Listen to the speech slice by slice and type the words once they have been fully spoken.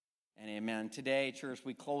Amen. Today, church,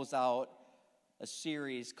 we close out a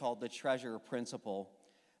series called The Treasure Principle.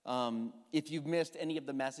 If you've missed any of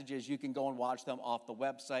the messages, you can go and watch them off the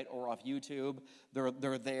website or off YouTube.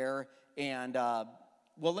 They're there. And,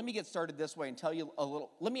 let me get started this way and tell you a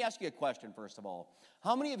little. Let me ask you a question, first of all.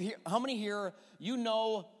 How many here, you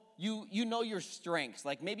know your strengths?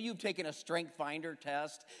 Like maybe you've taken a strength finder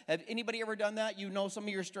test. Have anybody ever done that? You know some of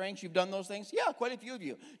your strengths. You've done those things? Yeah, quite a few of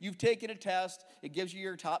you. You've taken a test. It gives you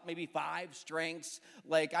your top maybe 5 strengths.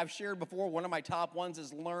 Like I've shared before, one of my top ones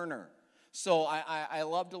is learner. So I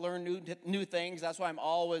love to learn new things. That's why I'm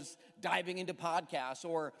always diving into podcasts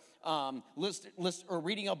or or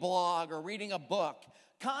reading a blog or reading a book.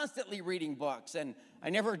 Constantly reading books, and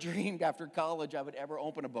I never dreamed after college I would ever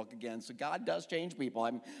open a book again. So God does change people.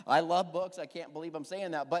 I love books. I can't believe I'm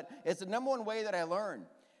saying that, but it's the number one way that I learn.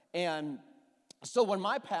 And so when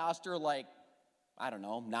my pastor,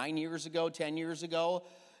 9 years ago, 10 years ago,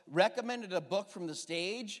 recommended a book from the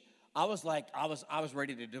stage, I was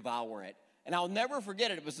ready to devour it. And I'll never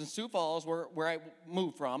forget it. It was in Sioux Falls, where I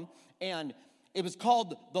moved from, and it was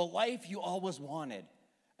called The Life You Always Wanted.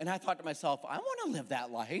 And I thought to myself, I want to live that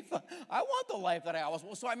life. I want the life that I always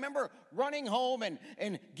want. So I remember running home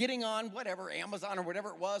and getting on whatever, Amazon or whatever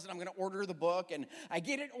it was, and I'm going to order the book. And I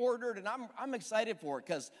get it ordered, and I'm excited for it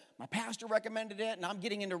because my pastor recommended it, and I'm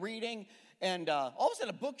getting into reading. And all of a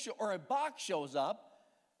sudden, a box shows up,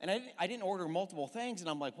 and I didn't order multiple things. And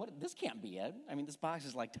I'm like, what? This can't be it. I mean, this box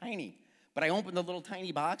is like tiny. But I opened the little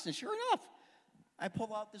tiny box, and sure enough, I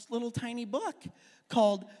pull out this little tiny book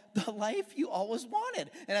called The Life You Always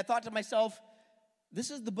Wanted. And I thought to myself,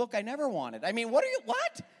 this is the book I never wanted. I mean, what?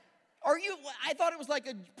 I thought it was like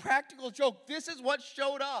a practical joke. This is what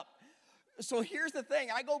showed up. So here's the thing.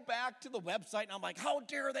 I go back to the website, and I'm like, how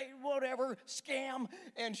dare they, whatever, scam.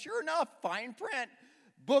 And sure enough, fine print,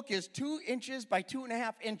 book is 2 inches by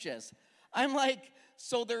 2.5 inches. I'm like,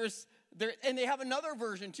 so and they have another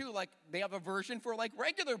version too, like they have a version for like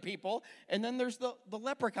regular people, and then there's the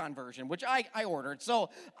leprechaun version, which I ordered. So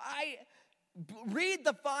I read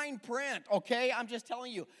the fine print, okay? I'm just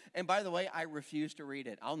telling you. And by the way, I refuse to read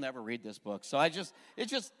it. I'll never read this book. So I'm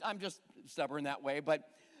just stubborn that way. But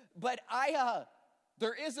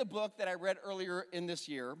there is a book that I read earlier in this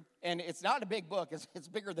year, and it's not a big book. It's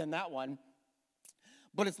bigger than that one,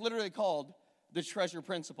 but it's literally called The Treasure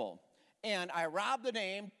Principle. And I robbed the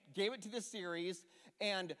name, gave it to this series,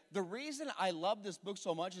 and the reason I love this book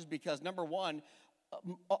so much is because, number one,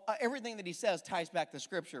 everything that he says ties back to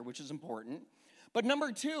Scripture, which is important. But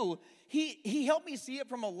number two, he helped me see it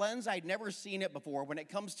from a lens I'd never seen it before when it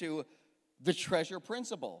comes to the treasure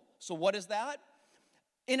principle. So what is that?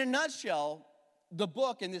 In a nutshell, the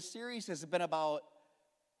book in this series has been about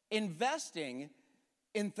investing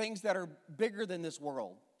in things that are bigger than this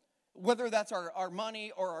world. Whether that's our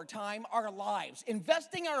money or our time, our lives.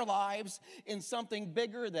 Investing our lives in something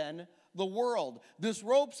bigger than the world. This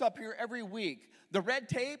rope's up here every week. The red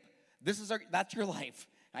tape, that's your life.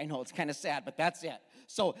 I know it's kind of sad, but that's it.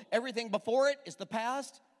 So everything before it is the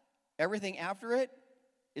past. Everything after it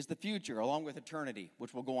is the future, along with eternity,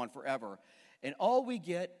 which will go on forever. And all we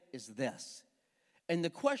get is this. And the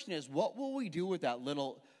question is, what will we do with that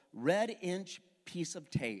little red inch piece of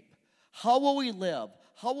tape? How will we live?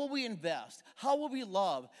 How will we invest? How will we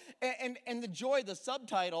love? And the joy, the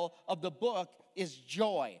subtitle of the book is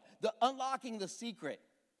joy. The unlocking the secret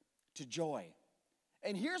to joy.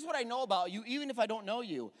 And here's what I know about you, even if I don't know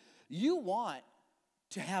you. You want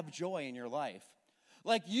to have joy in your life.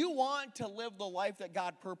 Like you want to live the life that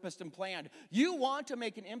God purposed and planned. You want to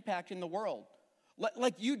make an impact in the world.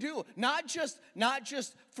 Like you do. Not just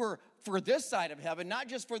for this side of heaven, not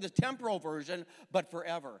just for the temporal version, but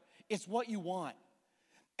forever. It's what you want.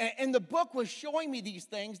 And the book was showing me these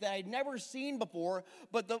things that I'd never seen before,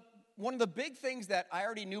 but one of the big things that I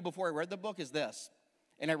already knew before I read the book is this,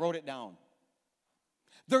 and I wrote it down.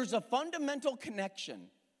 There's a fundamental connection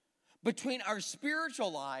between our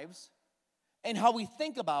spiritual lives and how we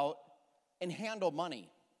think about and handle money.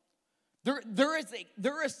 There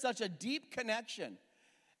is such a deep connection.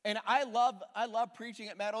 And I love preaching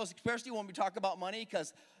at Meadows, especially when we talk about money,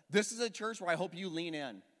 because this is a church where I hope you lean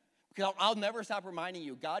in. Because I'll never stop reminding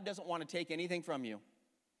you, God doesn't want to take anything from you.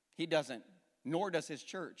 He doesn't, nor does his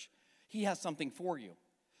church. He has something for you.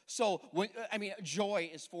 So, joy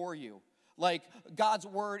is for you. Like, God's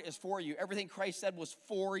word is for you. Everything Christ said was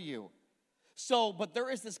for you. So, but there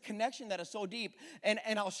is this connection that is so deep. And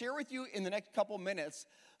I'll share with you in the next couple minutes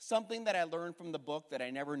something that I learned from the book that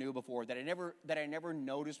I never knew before, that I never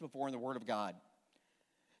noticed before in the Word of God.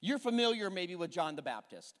 You're familiar maybe with John the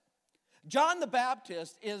Baptist. John the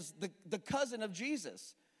Baptist is the cousin of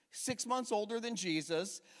Jesus. 6 months older than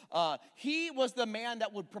Jesus. He was the man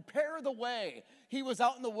that would prepare the way. He was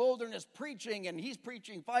out in the wilderness preaching, and he's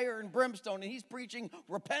preaching fire and brimstone, and he's preaching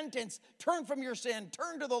repentance. Turn from your sin.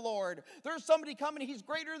 Turn to the Lord. There's somebody coming. He's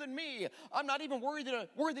greater than me. I'm not even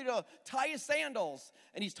worthy to tie his sandals.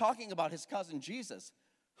 And he's talking about his cousin Jesus,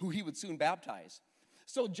 who he would soon baptize.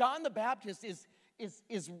 So John the Baptist is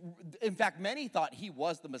in fact, many thought he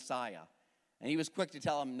was the Messiah. And he was quick to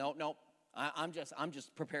tell him, no, I'm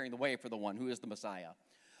just preparing the way for the one who is the Messiah.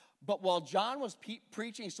 But while John was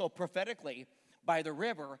preaching so prophetically by the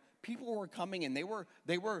river, people were coming and they were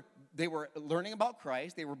learning about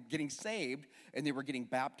Christ, they were getting saved, and they were getting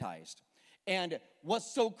baptized. And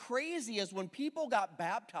what's so crazy is when people got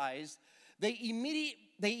baptized, they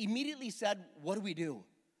immediately said, what do we do?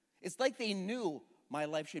 It's like they knew my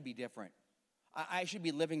life should be different. I should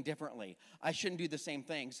be living differently. I shouldn't do the same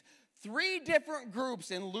things. 3 different groups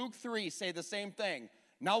in Luke 3 say the same thing.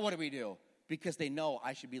 Now what do we do? Because they know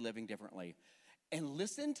I should be living differently. And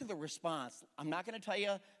listen to the response. I'm not going to tell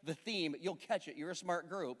you the theme. You'll catch it. You're a smart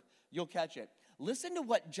group. You'll catch it. Listen to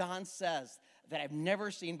what John says that I've never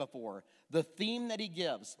seen before. The theme that he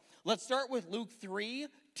gives. Let's start with Luke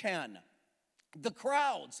 3:10. The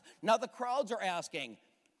crowds. Now the crowds are asking,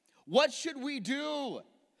 what should we do?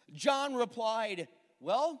 John replied,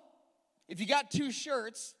 well, if you got 2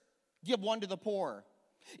 shirts, give one to the poor.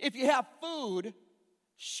 If you have food,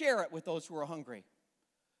 share it with those who are hungry.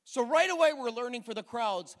 So right away, we're learning for the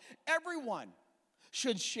crowds, everyone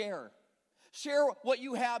should share. Share what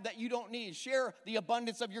you have that you don't need. Share the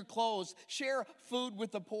abundance of your clothes. Share food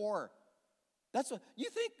with the poor. That's what you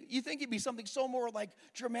think it'd be something so more like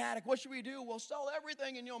dramatic. What should we do? We'll sell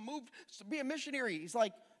everything and move, be a missionary. He's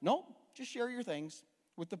like, no, just share your things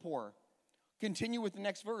with the poor. Continue with the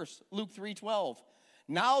next verse, Luke 3:12.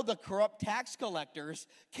 Now the corrupt tax collectors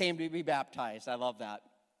came to be baptized. I love that.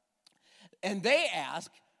 And they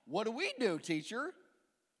ask, what do we do, teacher?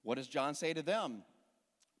 What does John say to them?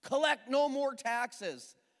 Collect no more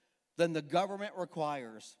taxes than the government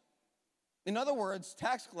requires. In other words,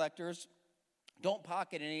 tax collectors don't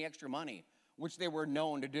pocket any extra money, which they were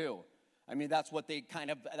known to do. I mean, that's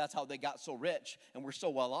how they got so rich and were so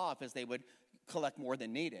well off, as they would collect more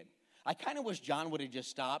than needed. I kind of wish John would have just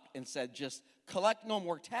stopped and said, just collect no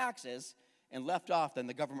more taxes and left off than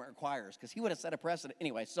the government requires, because he would have set a precedent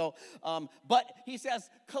anyway. So, but he says,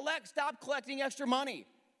 stop collecting extra money.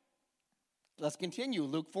 Let's continue,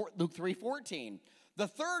 Luke 3:14. The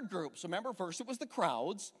third group, so remember, first it was the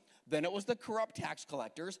crowds, then it was the corrupt tax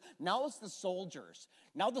collectors, now it's the soldiers.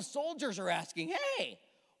 Now the soldiers are asking, hey,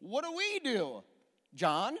 what do we do,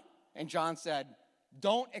 John? And John said,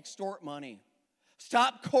 don't extort money.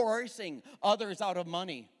 Stop coercing others out of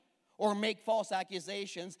money or make false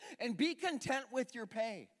accusations, and be content with your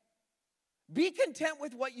pay. Be content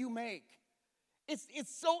with what you make.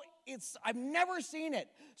 I've never seen it.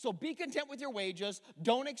 So be content with your wages.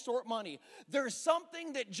 Don't extort money. There's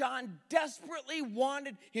something that John desperately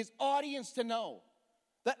wanted his audience to know.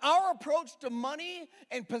 That our approach to money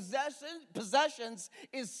and possessions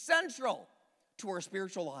is central to our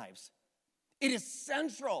spiritual lives. It is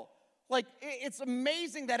central. Like, it's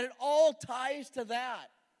amazing that it all ties to that.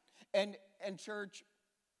 And church,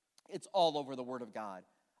 it's all over the Word of God.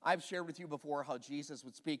 I've shared with you before how Jesus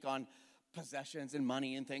would speak on possessions and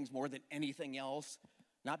money and things more than anything else.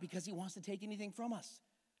 Not because he wants to take anything from us.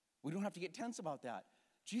 We don't have to get tense about that.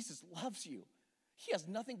 Jesus loves you. He has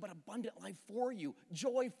nothing but abundant life for you,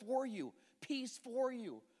 joy for you, peace for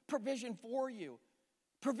you, provision for you.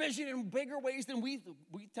 Provision in bigger ways than we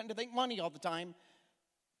tend to think money all the time.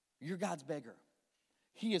 Your God's bigger.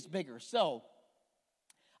 He is bigger. So,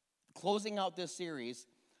 closing out this series,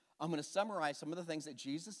 I'm going to summarize some of the things that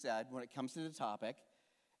Jesus said when it comes to the topic,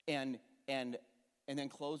 and then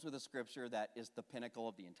close with a scripture that is the pinnacle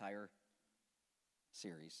of the entire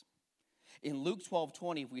series. In Luke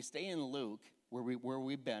 12:20, if we stay in Luke, where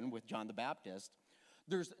we've been with John the Baptist,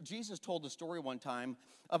 Jesus told a story one time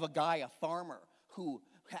of a guy, a farmer, who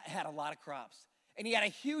had a lot of crops. And he had a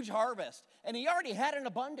huge harvest. And he already had an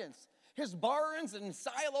abundance. His barns and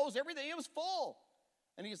silos, everything, it was full.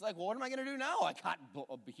 And he's like, well, what am I going to do now? I got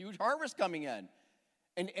a huge harvest coming in.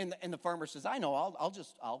 And the farmer says, I know,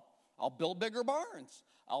 I'll build bigger barns.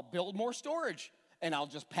 I'll build more storage. And I'll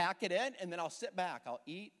just pack it in, and then I'll sit back. I'll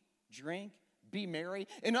eat, drink, be merry.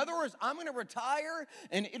 In other words, I'm going to retire,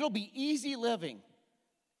 and it'll be easy living.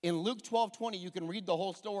 In Luke 12:20, you can read the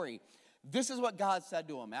whole story. This is what God said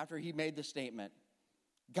to him after he made the statement.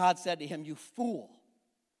 God said to him, you fool,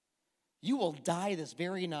 you will die this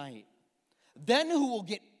very night. Then who will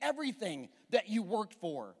get everything that you worked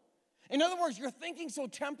for? In other words, you're thinking so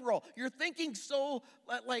temporal. You're thinking so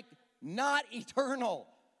like not eternal.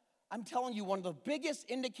 I'm telling you, one of the biggest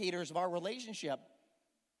indicators of our relationship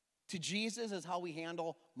to Jesus is how we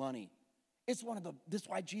handle money. This is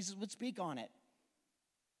why Jesus would speak on it.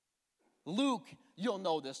 Luke, you'll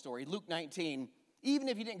know this story. Luke 19, even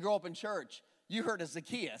if you didn't grow up in church, you heard of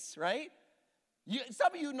Zacchaeus, right?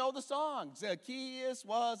 Some of you know the song. Zacchaeus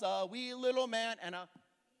was a wee little man and a...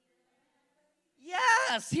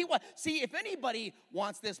 Yes, he was. See, if anybody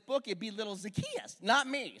wants this book, it'd be little Zacchaeus, not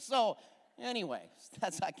me. So, anyway,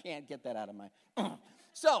 I can't get that out of my...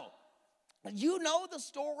 So, you know the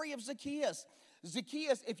story of Zacchaeus.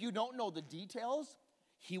 Zacchaeus, if you don't know the details,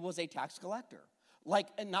 he was a tax collector.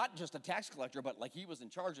 And not just a tax collector, but he was in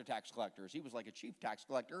charge of tax collectors. He was like a chief tax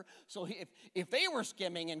collector. So if they were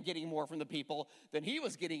skimming and getting more from the people, then he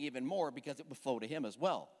was getting even more because it would flow to him as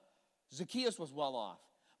well. Zacchaeus was well off.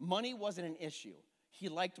 Money wasn't an issue. He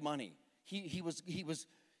liked money. He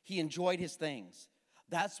enjoyed his things.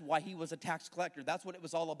 That's why he was a tax collector. That's what it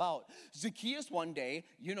was all about. Zacchaeus one day,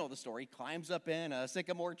 you know the story, climbs up in a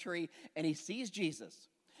sycamore tree and he sees Jesus.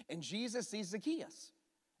 And Jesus sees Zacchaeus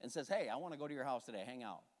and says, hey, I want to go to your house today, hang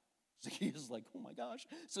out. Zacchaeus is like, oh my gosh.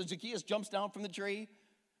 So Zacchaeus jumps down from the tree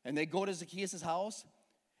and they go to Zacchaeus' house.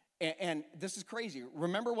 And this is crazy.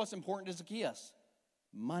 Remember what's important to Zacchaeus?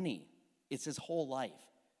 Money. It's his whole life.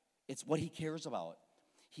 It's what he cares about.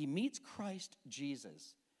 He meets Christ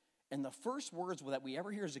Jesus. And the first words that we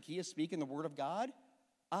ever hear Zacchaeus speak in the Word of God,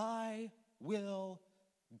 I will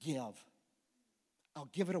give. I'll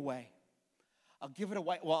give it away. I'll give it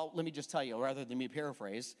away. Well, let me just tell you, rather than me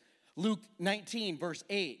paraphrase. Luke 19, verse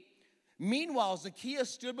 8. Meanwhile, Zacchaeus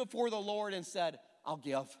stood before the Lord and said, I'll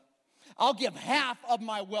give. I'll give half of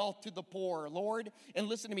my wealth to the poor, Lord. And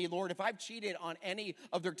listen to me, Lord, if I've cheated on any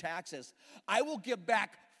of their taxes, I will give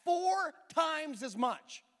back 4 times as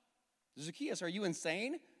much. Zacchaeus, are you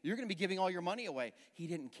insane? You're going to be giving all your money away. He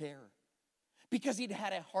didn't care because he'd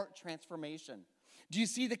had a heart transformation. Do you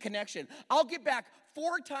see the connection? I'll give back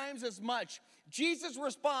 4 times as much. Jesus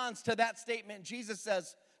responds to that statement. Jesus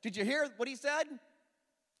says, did you hear what he said?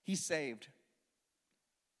 He's saved.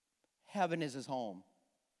 Heaven is his home.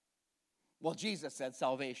 Well, Jesus said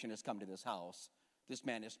salvation has come to this house. This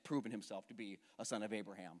man has proven himself to be a son of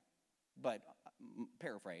Abraham. But,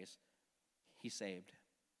 paraphrase, he's saved.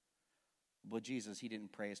 Well, Jesus, he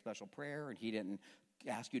didn't pray a special prayer, and he didn't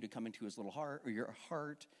ask you to come into his little heart or your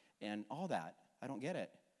heart and all that. I don't get it.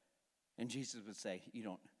 And Jesus would say, you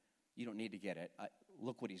don't need to get it.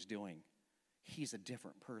 Look what he's doing. He's a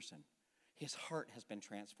different person. His heart has been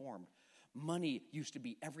transformed. Money used to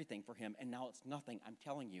be everything for him, and now it's nothing. I'm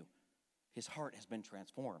telling you, his heart has been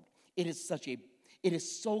transformed. It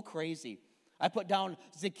is so crazy. I put down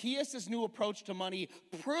Zacchaeus' new approach to money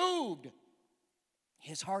proved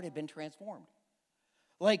his heart had been transformed.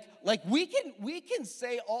 Like we can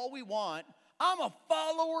say all we want. I'm a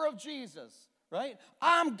follower of Jesus, right?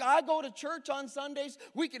 I go to church on Sundays.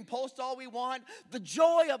 We can post all we want. The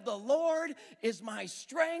joy of the Lord is my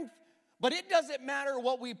strength. But it doesn't matter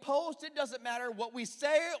what we post. It doesn't matter what we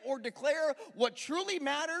say or declare. What truly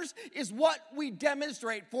matters is what we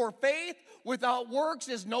demonstrate. For faith without works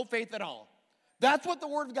is no faith at all. That's what the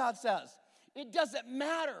Word of God says. It doesn't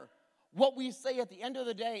matter what we say at the end of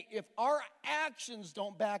the day if our actions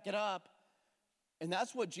don't back it up. And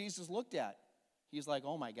that's what Jesus looked at. He's like,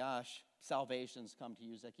 oh my gosh, salvation's come to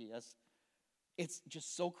you, Zacchaeus. It's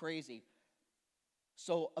just so crazy.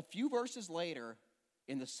 So a few verses later,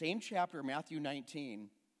 in the same chapter, Matthew 19,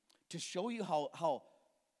 to show you how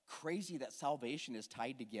crazy that salvation is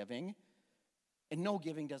tied to giving. And no,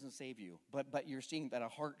 giving doesn't save you, but you're seeing that a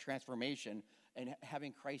heart transformation and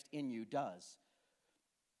having Christ in you does.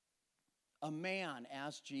 A man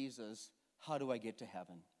asked Jesus, how do I get to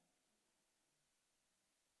heaven?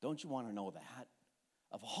 Don't you want to know that?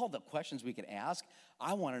 Of all the questions we could ask,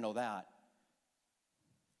 I want to know that.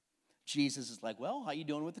 Jesus is like, well, how you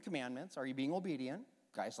doing with the commandments? Are you being obedient?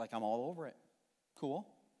 Guy's like, I'm all over it. Cool.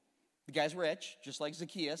 The guy's rich, just like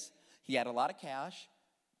Zacchaeus. He had a lot of cash.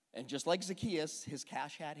 And just like Zacchaeus, his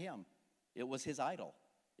cash had him. It was his idol.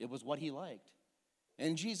 It was what he liked.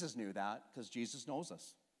 And Jesus knew that because Jesus knows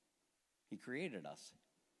us. He created us.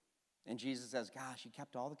 And Jesus says, gosh, you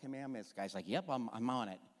kept all the commandments. The guy's like, yep, I'm on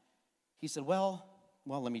it. He said, well,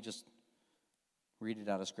 let me just read it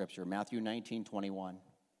out of Scripture. Matthew 19:21.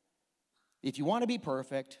 If you want to be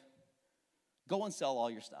perfect, go and sell all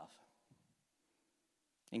your stuff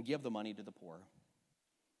and give the money to the poor.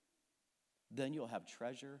 Then you'll have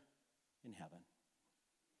treasure in heaven.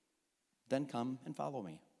 Then come and follow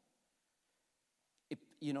me.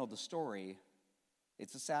 The story,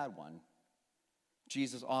 it's a sad one.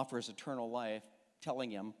 Jesus offers eternal life, telling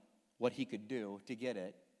him what he could do to get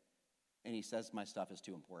it. And he says, my stuff is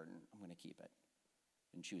too important. I'm going to keep it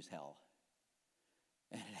and choose hell.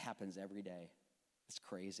 And it happens every day. It's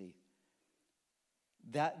crazy.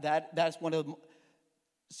 That's one of the...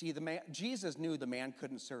 See, Jesus knew the man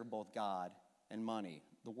couldn't serve both God and money.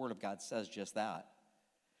 The Word of God says just that.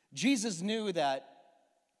 Jesus knew that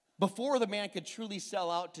before the man could truly sell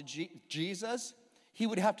out to Jesus, he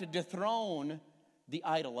would have to dethrone the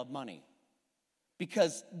idol of money.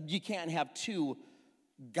 Because you can't have two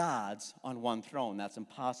gods on one throne. That's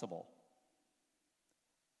impossible.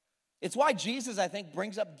 It's why Jesus, I think,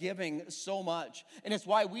 brings up giving so much. And it's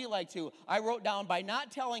why we like to. I wrote down, by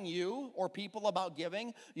not telling you or people about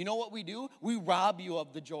giving, you know what we do? We rob you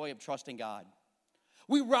of the joy of trusting God.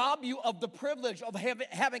 We rob you of the privilege of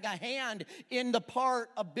having a hand in the part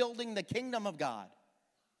of building the kingdom of God.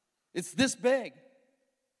 It's this big.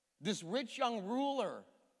 This rich young ruler.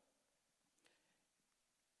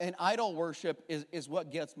 And idol worship is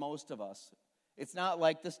what gets most of us. It's not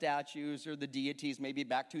like the statues or the deities maybe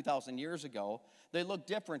back 2,000 years ago. They look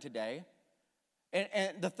different today.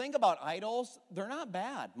 And the thing about idols, they're not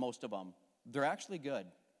bad, most of them. They're actually good.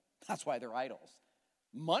 That's why they're idols.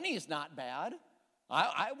 Money is not bad.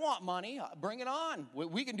 I want money. Bring it on.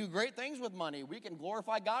 We can do great things with money. We can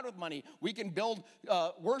glorify God with money. We can build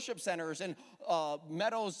worship centers and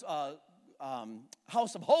Meadows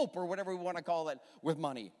House of Hope or whatever we want to call it with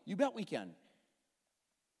money. You bet we can.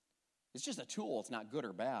 It's just a tool. It's not good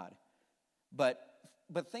or bad. But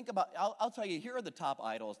think about, I'll tell you, here are the top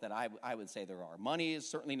idols that I would say there are. Money is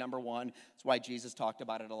certainly number one. That's why Jesus talked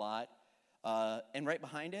about it a lot. And right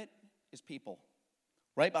behind it is people.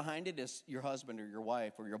 Right behind it is your husband or your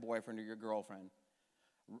wife or your boyfriend or your girlfriend.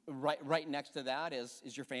 Right next to that is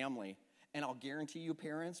your family. And I'll guarantee you,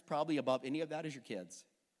 parents, probably above any of that is your kids.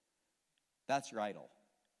 That's your idol.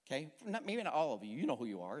 Okay? Maybe not all of you. You know who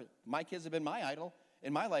you are. My kids have been my idol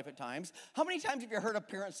in my life at times. How many times have you heard a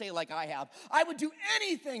parent say, like I have, I would do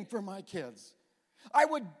anything for my kids. I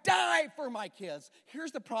would die for my kids.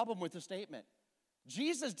 Here's the problem with the statement.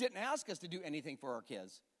 Jesus didn't ask us to do anything for our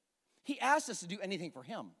kids. He asked us to do anything for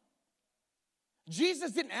him.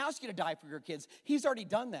 Jesus didn't ask you to die for your kids. He's already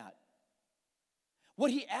done that. What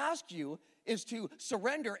he asked you is to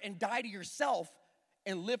surrender and die to yourself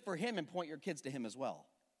and live for him and point your kids to him as well.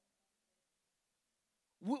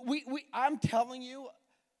 I'm telling you,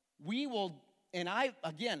 we will, and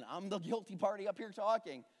I'm the guilty party up here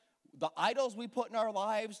talking. The idols we put in our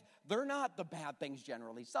lives, they're not the bad things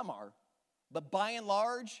generally. Some are. But by and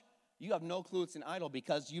large, you have no clue it's an idol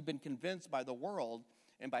because you've been convinced by the world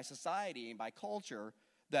and by society and by culture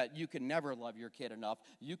that you can never love your kid enough.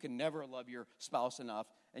 You can never love your spouse enough.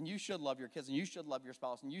 And you should love your kids and you should love your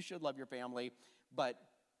spouse and you should love your family. But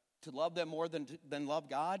to love them more than love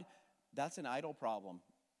God, that's an idol problem.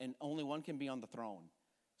 And only one can be on the throne.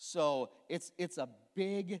 So it's a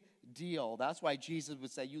big deal. That's why Jesus would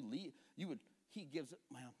say he gives,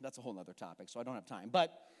 well, that's a whole other topic, so I don't have time.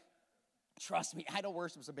 But trust me, idol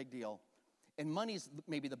worship is a big deal. And money's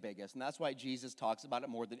maybe the biggest. And that's why Jesus talks about it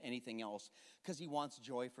more than anything else. Because he wants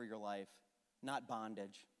joy for your life, not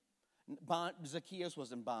bondage. Zacchaeus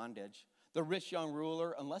was in bondage. The rich young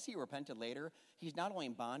ruler, unless he repented later, he's not only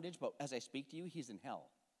in bondage, but as I speak to you, he's in hell.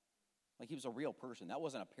 Like he was a real person. That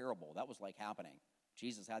wasn't a parable. That was like happening.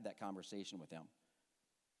 Jesus had that conversation with him.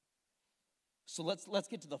 So let's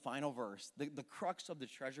get to the final verse, the crux of the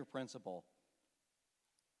treasure principle.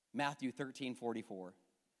 Matthew 13:44.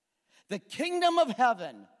 The kingdom of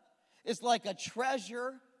heaven is like a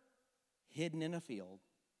treasure hidden in a field.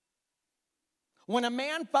 When a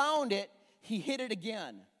man found it, he hid it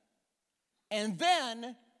again. And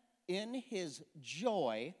then, in his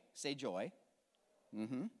joy, say joy,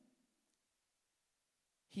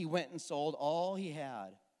 he went and sold all he had,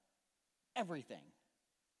 everything,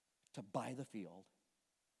 to buy the field.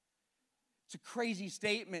 It's a crazy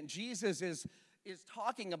statement. Jesus is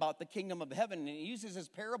talking about the kingdom of heaven, and he uses his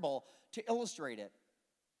parable to illustrate it.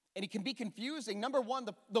 And it can be confusing. Number one,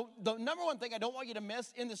 the number one thing I don't want you to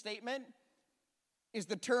miss in the statement is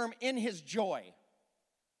the term in his joy.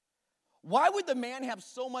 Why would the man have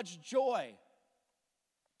so much joy?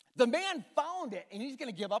 The man found it, and he's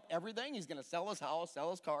going to give up everything. He's going to sell his house,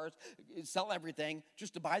 sell his cars, sell everything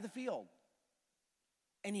just to buy the field.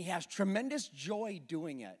 And he has tremendous joy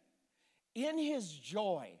doing it. In his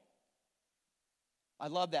joy. I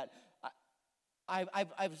love that.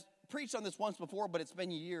 I've preached on this once before, but it's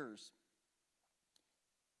been years.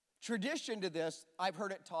 Tradition to this, I've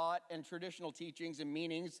heard it taught in traditional teachings and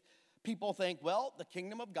meanings. People think, well, the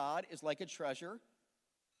kingdom of God is like a treasure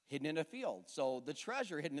hidden in a field. So the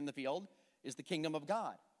treasure hidden in the field is the kingdom of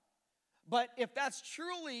God. But if that's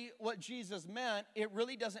truly what Jesus meant, it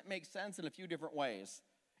really doesn't make sense in a few different ways.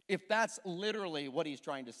 If that's literally what he's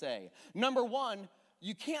trying to say. Number one,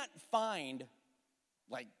 you can't find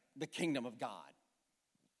like the kingdom of God.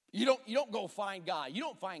 You don't go find God. You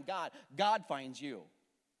don't find God. God finds you.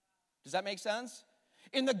 Does that make sense?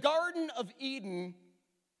 In the Garden of Eden,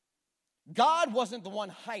 God wasn't the one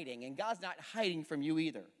hiding, and God's not hiding from you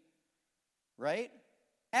either. Right?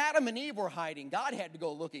 Adam and Eve were hiding. God had to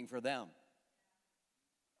go looking for them.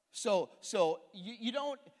 So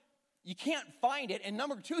you can't find it. And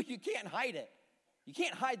number two, you can't hide it. You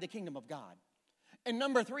can't hide the kingdom of God. And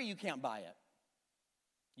number three, you can't buy it.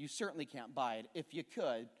 You certainly can't buy it. If you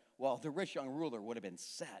could, well, the rich young ruler would have been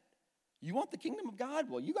set. You want the kingdom of God?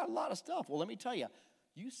 Well, you got a lot of stuff. Well, let me tell you,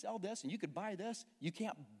 you sell this and you could buy this. You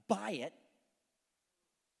can't buy it.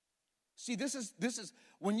 See, this is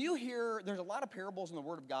when you hear, there's a lot of parables in the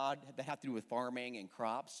Word of God that have to do with farming and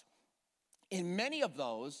crops. In many of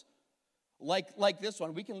those, like this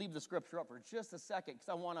one, we can leave the scripture up for just a second because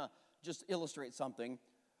I want to just illustrate something.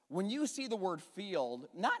 When you see the word field,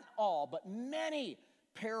 not all, but many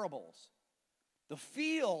parables, the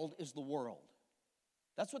field is the world.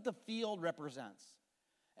 That's what the field represents.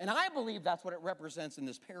 And I believe that's what it represents in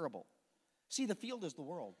this parable. See, the field is the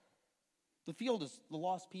world. The field is the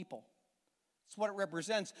lost people. It's what it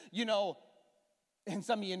represents. You know, and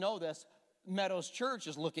some of you know this, Meadows Church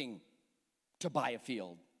is looking to buy a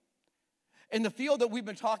field. And the field that we've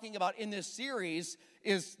been talking about in this series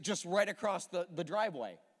is just right across the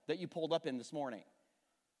driveway that you pulled up in this morning.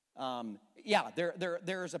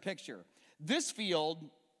 There's a picture. This field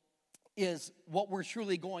is what we're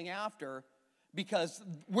truly going after because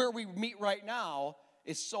where we meet right now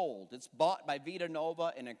is sold. It's bought by Vita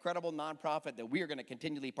Nova, an incredible nonprofit that we are going to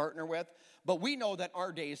continually partner with. But we know that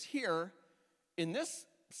our days here in this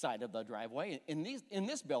side of the driveway, in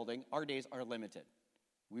this building, our days are limited.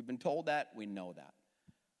 We've been told that. We know that.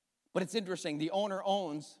 But it's interesting. The owner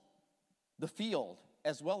owns the field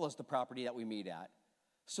as well as the property that we meet at.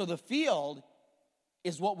 So the field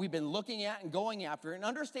is what we've been looking at and going after. And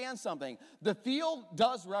understand something. The field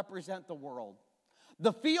does represent the world.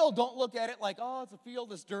 The field, don't look at it like, oh, it's a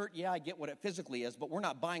field, it's dirt. Yeah, I get what it physically is, but we're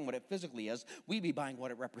not buying what it physically is. We be buying what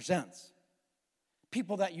it represents.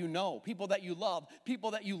 People that you know, people that you love,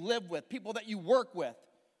 people that you live with, people that you work with,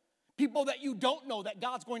 people that you don't know that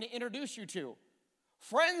God's going to introduce you to.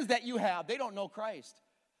 Friends that you have, they don't know Christ.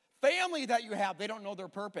 Family that you have, they don't know their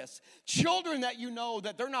purpose. Children that you know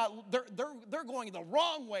that they're going the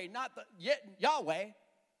wrong way, not the Yahweh.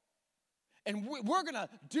 And we're going to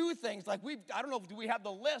do things like I don't know if we have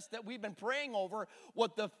the list that we've been praying over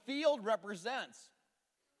what the field represents.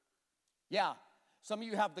 Yeah, some of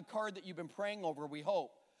you have the card that you've been praying over, we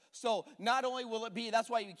hope. So not only will it be, that's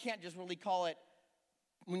why you can't just really call it,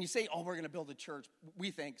 when you say, oh, we're going to build a church, we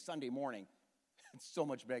think Sunday morning. It's so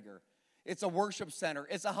much bigger. It's a worship center.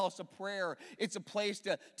 It's a house of prayer. It's a place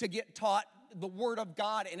to get taught the Word of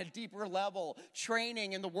God in a deeper level.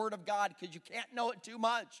 Training in the Word of God because you can't know it too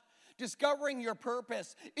much. Discovering your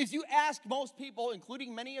purpose. If you ask most people,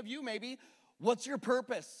 including many of you maybe, what's your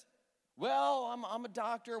purpose? Well, I'm a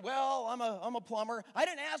doctor. Well, I'm a plumber. I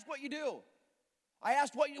didn't ask what you do. I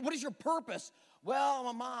asked what is your purpose? Well, I'm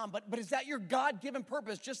a mom. But is that your God-given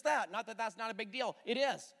purpose? Just that. Not that that's not a big deal. It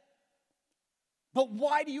is. But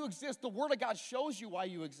why do you exist? The Word of God shows you why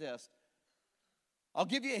you exist. I'll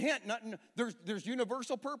give you a hint. There's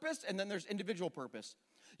universal purpose, and then there's individual purpose.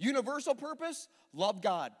 Universal purpose, love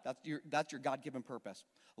God. That's your God-given purpose.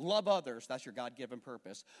 Love others. That's your God-given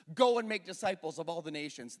purpose. Go and make disciples of all the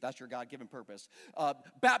nations. That's your God-given purpose.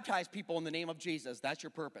 Baptize people in the name of Jesus. That's your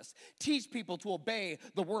purpose. Teach people to obey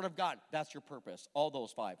the Word of God. That's your purpose. All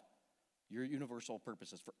those five. Your universal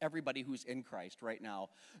purposes for everybody who's in Christ right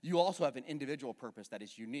now. You also have an individual purpose that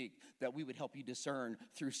is unique that we would help you discern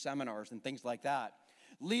through seminars and things like that.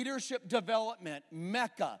 Leadership development,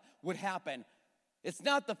 Mecca, would happen. It's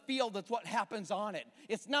not the field, it's what happens on it.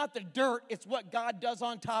 It's not the dirt, it's what God does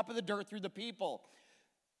on top of the dirt through the people.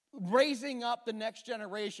 Raising up the next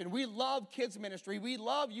generation. We love kids ministry. We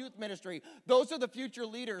love youth ministry. Those are the future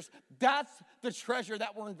leaders. That's the treasure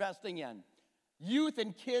that we're investing in. Youth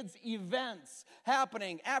and kids events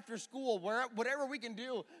happening after school, whatever we can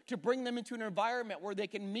do to bring them into an environment where they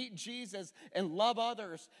can meet Jesus and love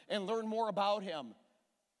others and learn more about him.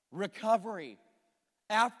 Recovery.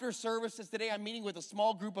 After services today, I'm meeting with a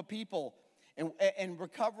small group of people, and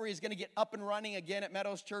recovery is going to get up and running again at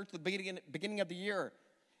Meadows Church at the beginning of the year.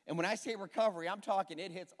 And when I say recovery, I'm talking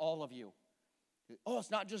it hits all of you. Oh, it's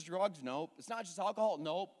not just drugs? Nope. It's not just alcohol?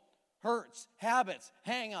 Nope. Hurts, habits,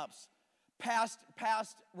 hang-ups.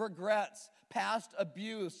 past regrets, past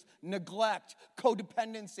abuse, neglect,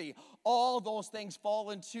 codependency. All those things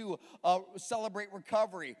fall into Celebrate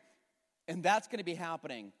Recovery. And that's going to be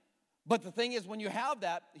happening. But the thing is, when you have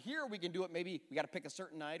that, here we can do it. Maybe we got to pick a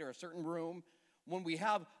certain night or a certain room. When we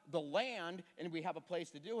have the land and we have a place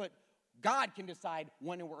to do it, God can decide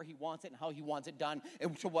when and where he wants it and how he wants it done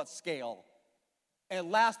and to what scale. And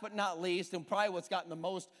last but not least, and probably what's gotten the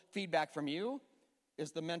most feedback from you,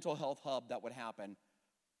 is the mental health hub that would happen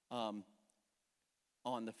on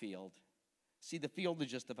the field. See, the field is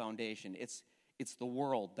just the foundation. It's the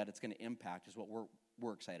world that it's going to impact is what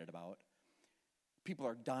we're excited about. People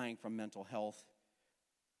are dying from mental health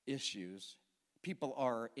issues. People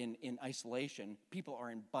are in isolation. People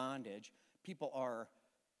are in bondage. People are,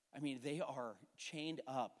 they are chained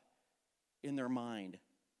up in their mind.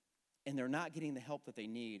 And they're not getting the help that they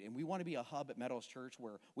need. And we want to be a hub at Meadows Church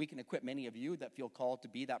where we can equip many of you that feel called to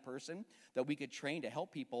be that person, that we could train to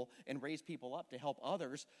help people and raise people up to help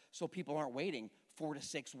others so people aren't waiting 4 to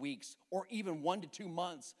 6 weeks or even 1 to 2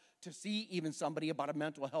 months to see even somebody about a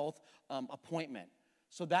mental health appointment.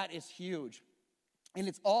 So that is huge. And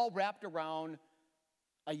it's all wrapped around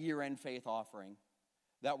a year-end faith offering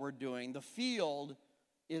that we're doing. The field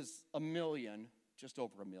is $1 million, just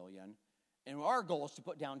over $1 million. And our goal is to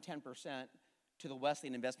put down 10% to the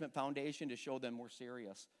Wesleyan Investment Foundation to show them we're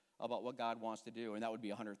serious about what God wants to do, and that would be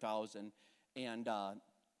 $100,000. And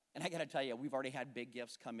I got to tell you, we've already had big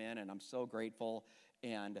gifts come in, and I'm so grateful.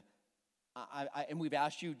 And and we've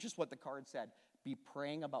asked you just what the card said: be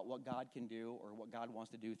praying about what God can do or what God wants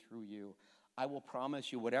to do through you. I will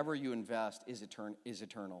promise you, whatever you invest is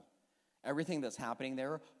eternal. Everything that's happening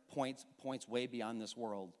there points way beyond this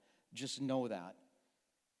world. Just know that.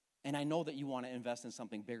 And I know that you want to invest in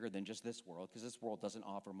something bigger than just this world, because this world doesn't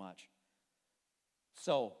offer much.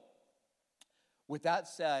 So, with that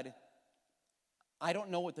said, I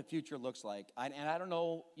don't know what the future looks like. And I don't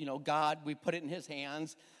know, God, we put it in his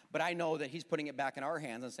hands, but I know that he's putting it back in our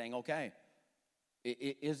hands and saying, okay,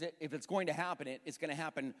 if it's going to happen, it's going to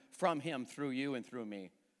happen from him, through you, and through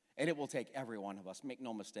me. And it will take every one of us. Make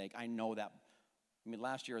no mistake. I know that.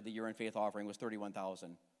 Last year, the year-end faith offering was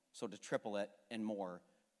 $31,000. So to triple it and more,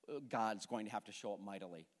 God's going to have to show up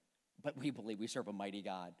mightily. But we believe we serve a mighty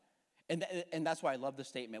God. And that's why I love the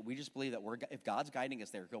statement. We just believe that if God's guiding us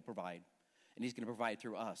there, he'll provide. And he's going to provide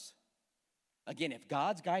through us. Again, if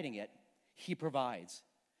God's guiding it, he provides.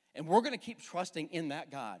 And we're going to keep trusting in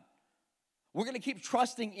that God. We're going to keep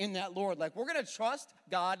trusting in that Lord. Like, we're going to trust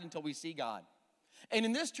God until we see God. And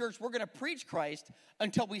in this church, we're going to preach Christ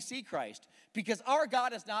until we see Christ. Because our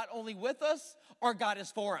God is not only with us, our God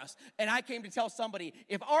is for us. And I came to tell somebody,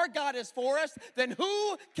 if our God is for us, then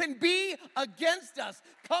who can be against us?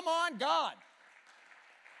 Come on, God.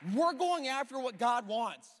 We're going after what God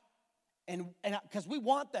wants. And because we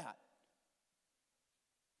want that.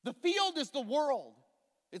 The field is the world.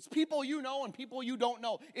 It's people you know and people you don't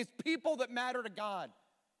know. It's people that matter to God.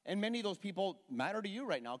 And many of those people matter to you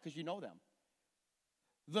right now because you know them.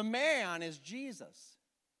 The man is Jesus.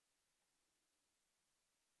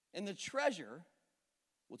 And the treasure,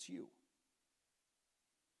 well, it's you.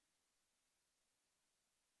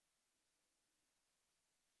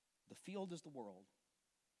 The field is the world.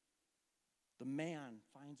 The man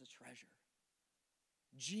finds a treasure.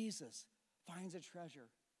 Jesus finds a treasure.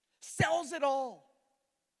 Sells it all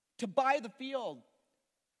to buy the field.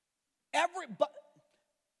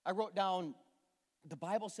 I wrote down, the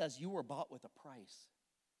Bible says you were bought with a price.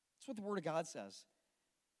 That's what the Word of God says.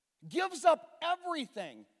 Gives up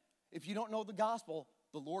everything. If you don't know the gospel,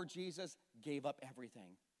 the Lord Jesus gave up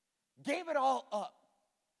everything. Gave it all up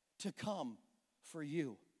to come for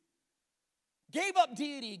you. Gave up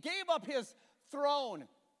deity. Gave up his throne.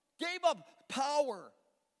 Gave up power.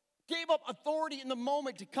 Gave up authority in the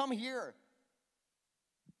moment to come here.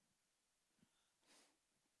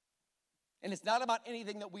 And it's not about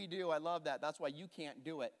anything that we do. I love that. That's why you can't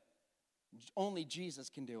do it. Only Jesus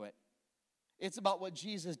can do it. It's about what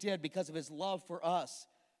Jesus did because of his love for us.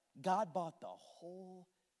 God bought the whole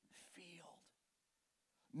field,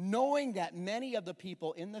 knowing that many of the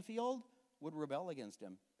people in the field would rebel against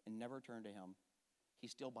him and never turn to him. He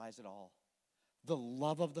still buys it all. The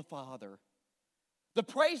love of the Father. The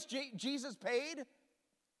price Jesus paid,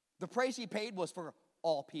 the price he paid was for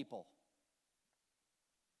all people.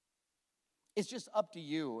 It's just up to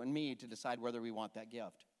you and me to decide whether we want that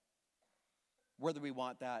gift, whether we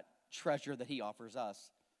want that treasure that he offers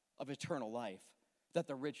us of eternal life that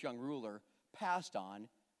the rich young ruler passed on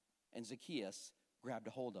and Zacchaeus grabbed a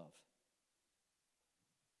hold of.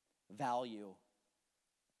 Value.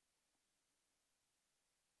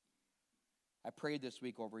 I prayed this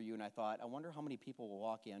week over you, and I thought, I wonder how many people will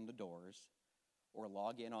walk in the doors or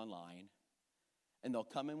log in online, and they'll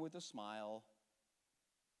come in with a smile,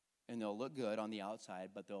 and they'll look good on the outside,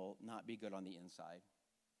 but they'll not be good on the inside.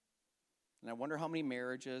 And I wonder how many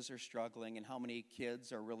marriages are struggling and how many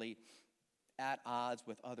kids are really at odds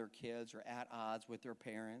with other kids or at odds with their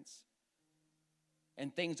parents.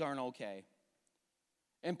 And things aren't okay.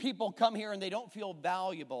 And people come here and they don't feel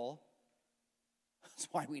valuable. That's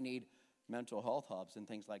why we need mental health hubs and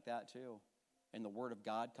things like that too. And the Word of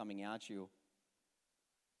God coming at you.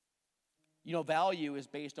 You know, value is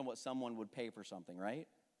based on what someone would pay for something, right?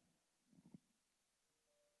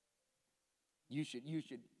 You should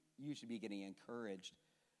be getting encouraged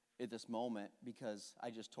at this moment because I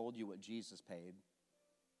just told you what Jesus paid.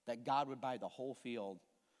 That God would buy the whole field.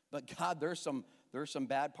 But God, there's some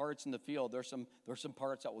bad parts in the field. There's some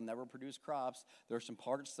parts that will never produce crops. There's some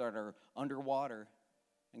parts that are underwater.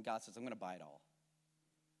 And God says, I'm going to buy it all.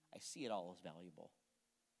 I see it all as valuable.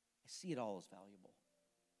 I see it all as valuable.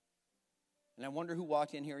 And I wonder who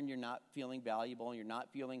walked in here and you're not feeling valuable and you're not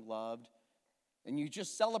feeling loved. And you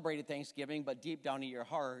just celebrated Thanksgiving, but deep down in your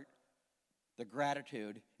heart, the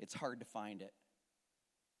gratitude, it's hard to find it.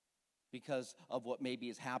 Because of what maybe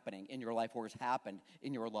is happening in your life or has happened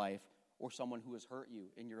in your life or someone who has hurt you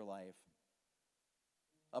in your life.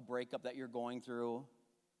 A breakup that you're going through.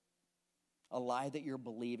 A lie that you're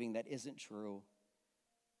believing that isn't true.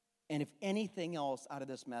 And if anything else out of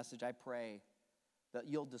this message, I pray that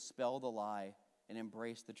you'll dispel the lie and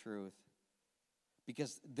embrace the truth.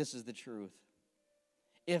 Because this is the truth.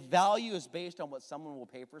 If value is based on what someone will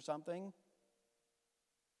pay for something,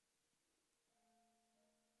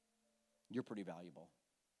 you're pretty valuable.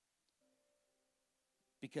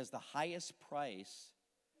 Because the highest price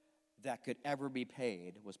that could ever be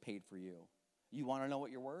paid was paid for you. You want to know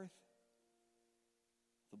what you're worth?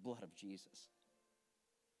 The blood of Jesus.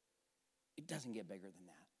 It doesn't get bigger than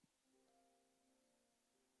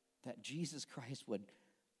that. That Jesus Christ would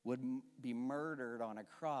be murdered on a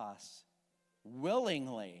cross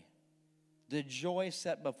willingly. The joy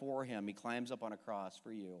set before him, he climbs up on a cross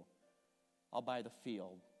for you. I'll buy the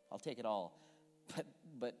field. I'll take it all.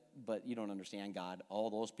 But you don't understand, God. All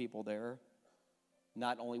those people there,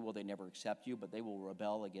 not only will they never accept you, but they will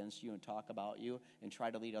rebel against you and talk about you and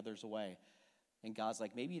try to lead others away. And God's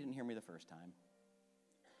like, maybe you didn't hear me the first time.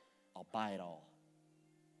 I'll buy it all.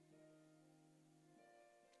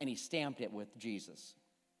 And he stamped it with Jesus.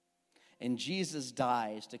 And Jesus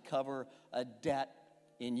dies to cover a debt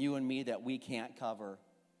in you and me that we can't cover.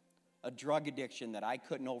 A drug addiction that I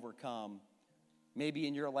couldn't overcome. Maybe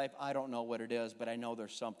in your life, I don't know what it is, but I know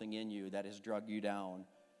there's something in you that has drugged you down.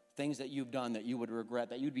 Things that you've done that you would regret,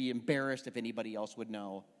 that you'd be embarrassed if anybody else would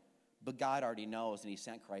know. But God already knows, and he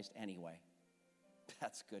sent Christ anyway.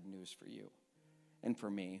 That's good news for you and for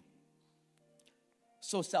me.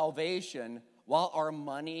 So salvation, while our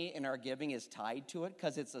money and our giving is tied to it,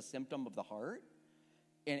 because it's a symptom of the heart,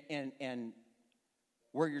 and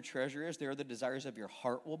where your treasure is, there the desires of your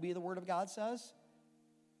heart will be, the Word of God says.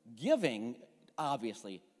 Giving,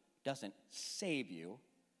 obviously, doesn't save you,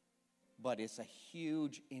 but it's a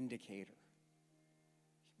huge indicator,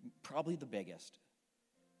 probably the biggest,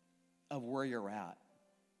 of where you're at.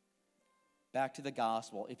 Back to the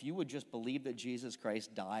gospel. If you would just believe that Jesus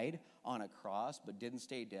Christ died on a cross but didn't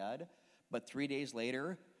stay dead, but 3 days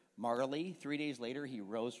later, Marley, 3 days later, he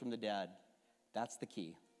rose from the dead. That's the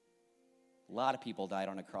key. A lot of people died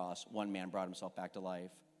on a cross. One man brought himself back to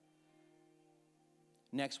life.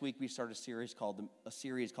 Next week, we start a series called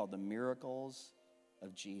The Miracles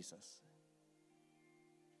of Jesus.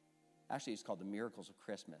 Actually, it's called The Miracles of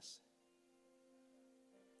Christmas.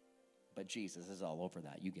 But Jesus is all over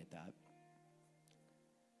that. You get that.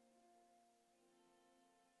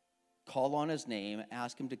 Call on his name,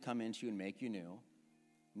 ask him to come into you and make you new.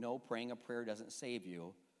 No, praying a prayer doesn't save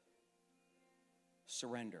you.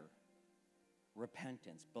 Surrender,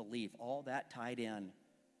 repentance, belief, all that tied in.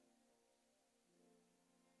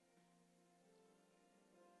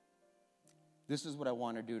 This is what I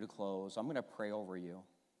want to do to close. I'm going to pray over you.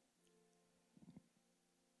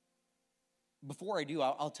 Before I do,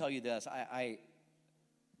 I'll tell you this.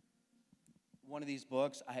 One of these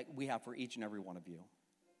books we have for each and every one of you.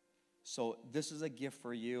 So this is a gift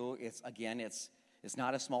for you. It's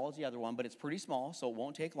not as small as the other one, but it's pretty small, so it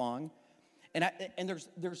won't take long. And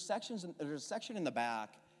there's sections. There's a section in the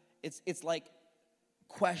back. It's like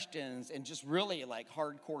questions and just really like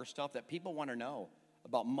hardcore stuff that people want to know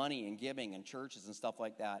about money and giving and churches and stuff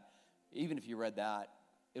like that. Even if you read that,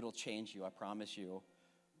 it'll change you. I promise you.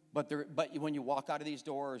 But when you walk out of these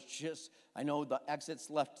doors, I know the exit's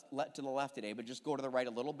left to the left today, but just go to the right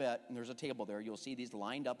a little bit, and there's a table there. You'll see these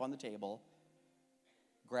lined up on the table.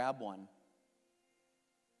 Grab one.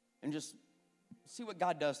 And just see what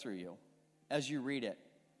God does through you as you read it.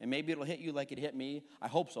 And maybe it'll hit you like it hit me. I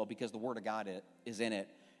hope so, because the Word of God is in it.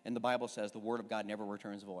 And the Bible says the Word of God never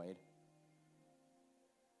returns void.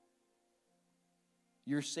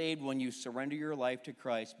 You're saved when you surrender your life to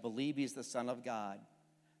Christ, believe He's the Son of God,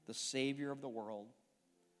 the Savior of the world.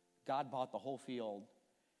 God bought the whole field.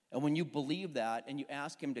 And when you believe that and you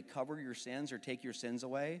ask Him to cover your sins or take your sins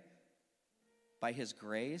away, by His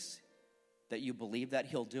grace, that you believe that,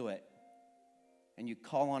 He'll do it. And you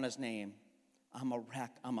call on His name. I'm a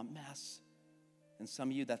wreck. I'm a mess. And some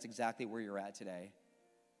of you, that's exactly where you're at today.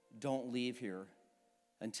 Don't leave here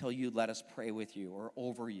until you let us pray with you or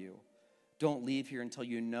over you. Don't leave here until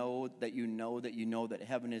you know that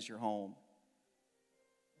heaven is your home.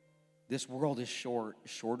 This world is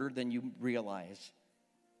shorter than you realize.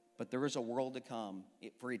 But there is a world to come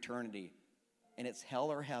for eternity. And it's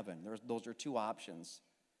hell or heaven. Those are two options.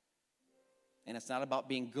 And it's not about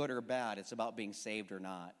being good or bad. It's about being saved or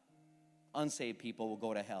not. Unsaved people will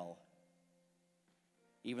go to hell.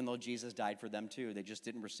 Even though Jesus died for them too. They just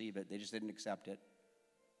didn't receive it. They just didn't accept it.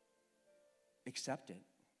 Accept it.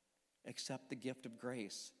 Accept the gift of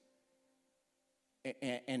grace.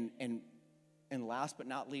 And last but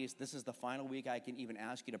not least, this is the final week I can even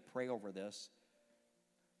ask you to pray over this.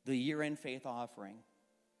 The year-end faith offering.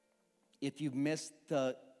 If you've missed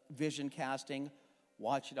the vision casting,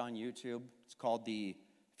 watch it on YouTube. It's called The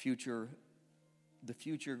Future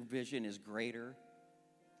Vision is Greater.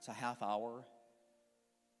 It's a half hour.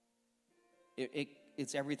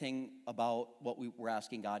 It's everything about what we're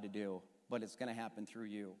asking God to do, but it's going to happen through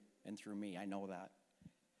you and through me. I know that.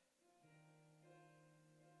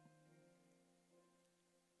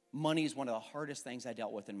 Money is one of the hardest things I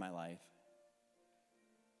dealt with in my life.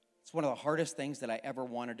 It's one of the hardest things that I ever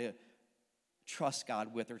wanted to trust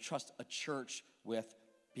God with or trust a church with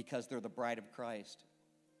because they're the bride of Christ.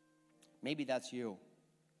 Maybe that's you.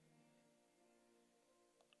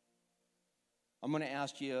 I'm going to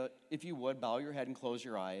ask you, if you would, bow your head and close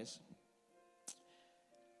your eyes.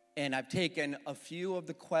 And I've taken a few of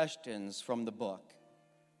the questions from the book.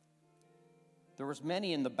 There was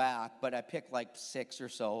many in the back, but I picked like 6 or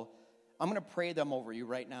so. I'm going to pray them over you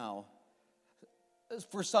right now.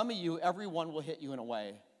 For some of you, everyone will hit you in a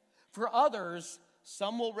way. For others,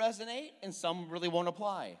 some will resonate and some really won't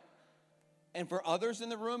apply. And for others in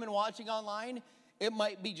the room and watching online, it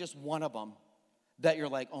might be just one of them that you're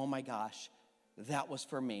like, oh my gosh, that was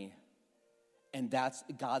for me. And God's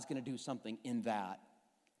going to do something in that.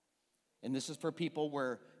 And this is for people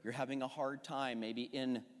where you're having a hard time, maybe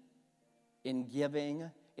in giving,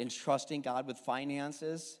 in trusting God with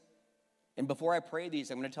finances. And before I pray these,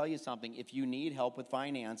 I'm going to tell you something. If you need help with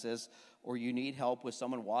finances or you need help with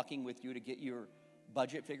someone walking with you to get your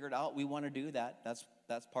budget figured out, we want to do that.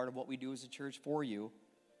 That's part of what we do as a church for you.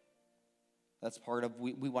 That's part of,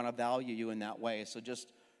 we want to value you in that way. So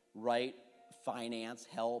just write finance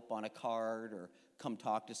help on a card or come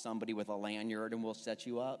talk to somebody with a lanyard and we'll set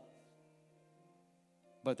you up.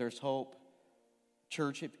 But there's hope.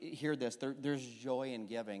 Church, hear this, there's joy in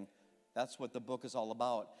giving. That's what the book is all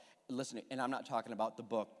about. Listen, and I'm not talking about the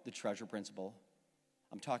book, The Treasure Principle.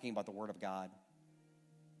 I'm talking about the Word of God.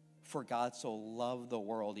 For God so loved the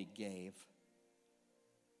world, He gave.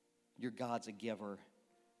 Your God's a giver.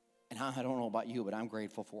 And I don't know about you, but I'm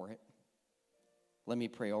grateful for it. Let me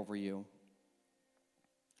pray over you.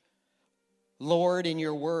 Lord, in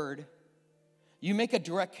your Word, you make a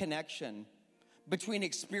direct connection between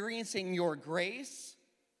experiencing your grace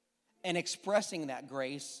and expressing that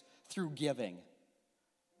grace through giving.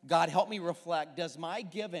 God, help me reflect. Does my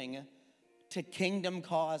giving to kingdom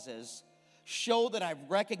causes show that I've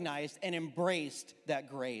recognized and embraced that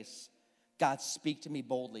grace? God, speak to me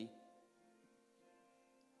boldly.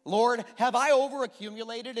 Lord, have I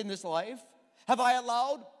overaccumulated in this life? Have I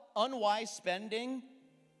allowed unwise spending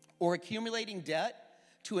or accumulating debt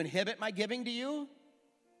to inhibit my giving to you?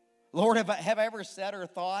 Lord, have I ever said or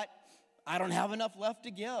thought, I don't have enough left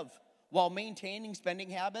to give, while maintaining spending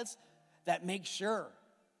habits that make sure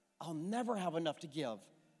I'll never have enough to give?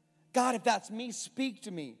 God, if that's me, speak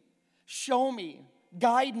to me. Show me.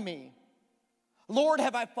 Guide me. Lord,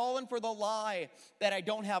 have I fallen for the lie that I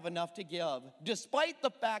don't have enough to give, despite the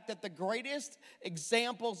fact that the greatest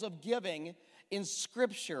examples of giving in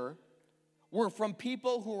Scripture were from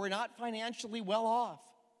people who were not financially well off?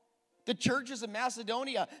 The churches in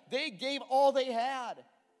Macedonia, they gave all they had.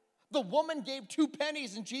 The woman gave 2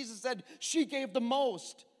 pennies, and Jesus said she gave the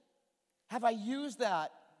most. Have I used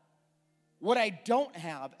that what I don't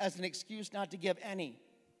have as an excuse not to give any.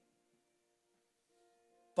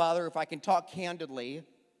 Father, if I can talk candidly,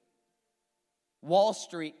 Wall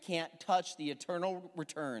Street can't touch the eternal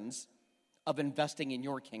returns of investing in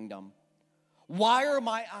your kingdom. Why are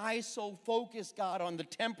my eyes so focused, God, on the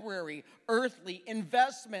temporary, earthly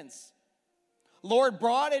investments? Lord,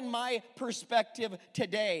 broaden my perspective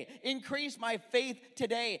today. Increase my faith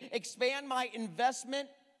today. Expand my investment,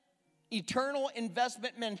 eternal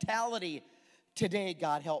investment mentality today.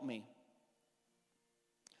 God, help me.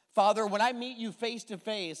 Father, when I meet you face to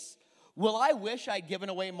face, will I wish I'd given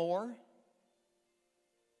away more?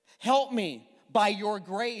 Help me by your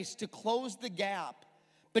grace to close the gap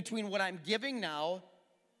between what I'm giving now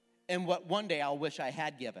and what one day I'll wish I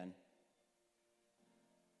had given.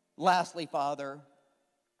 Lastly, Father,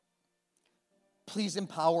 please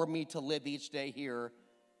empower me to live each day here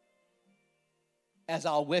as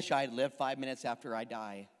I'll wish I'd lived 5 minutes after I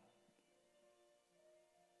die.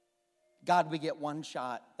 God, we get one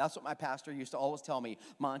shot. That's what my pastor used to always tell me.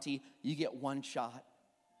 Monty, you get one shot.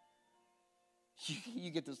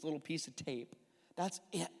 You get this little piece of tape. That's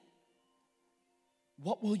it.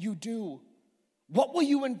 What will you do? What will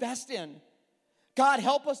you invest in? God,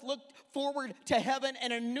 help us look forward to heaven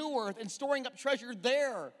and a new earth and storing up treasure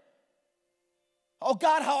there. Oh,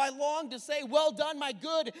 God, how I long to say, well done, my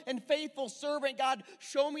good and faithful servant. God,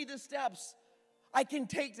 show me the steps I can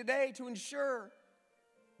take today to ensure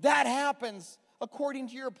that happens according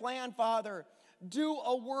to your plan, Father. Do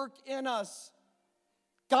a work in us.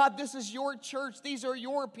 God, this is your church. These are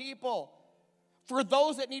your people. For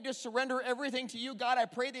those that need to surrender everything to you, God, I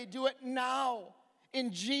pray they do it now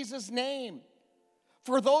in Jesus' name.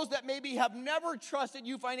 For those that maybe have never trusted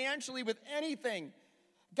you financially with anything,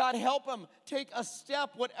 God, help them take a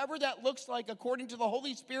step, whatever that looks like, according to the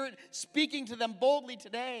Holy Spirit speaking to them boldly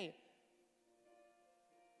today.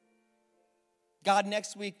 God,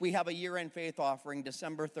 next week we have a year-end faith offering,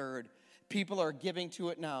 December 3rd. People are giving to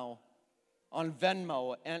it now on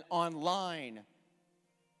Venmo and online.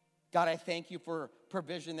 God, I thank you for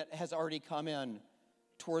provision that has already come in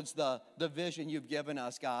towards the vision you've given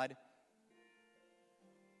us, God.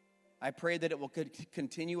 I pray that it will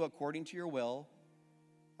continue according to your will.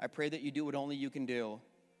 I pray that you do what only you can do.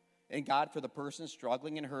 And God, for the person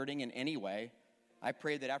struggling and hurting in any way, I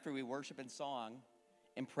pray that after we worship in song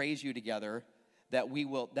and praise you together, that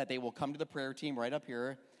they will come to the prayer team right up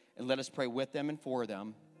here and let us pray with them and for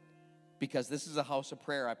them, because this is a house of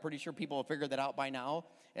prayer. I'm pretty sure people have figured that out by now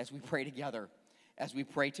as we pray together, as we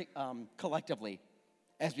pray collectively,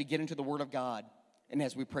 as we get into the Word of God, and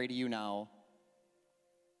as we pray to you now.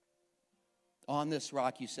 On this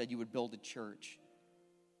rock, you said you would build a church,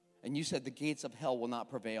 and you said the gates of hell will not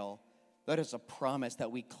prevail. That is a promise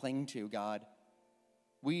that we cling to, God.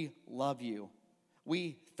 We love you.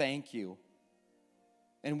 We thank you.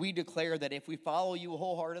 And we declare that if we follow you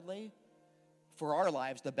wholeheartedly, for our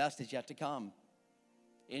lives, the best is yet to come.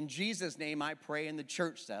 In Jesus' name I pray, and the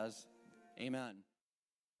church says, amen.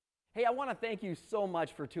 Hey, I want to thank you so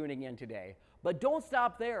much for tuning in today. But don't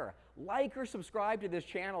stop there. Like or subscribe to this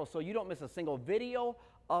channel so you don't miss a single video,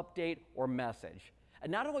 update, or message.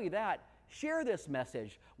 And not only that, share this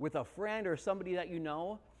message with a friend or somebody that you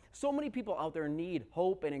know. So many people out there need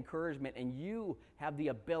hope and encouragement, and you have the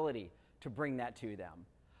ability to bring that to them.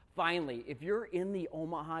 Finally, if you're in the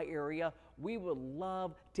Omaha area, we would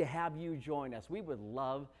love to have you join us. We would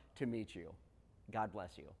love to meet you. God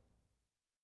bless you.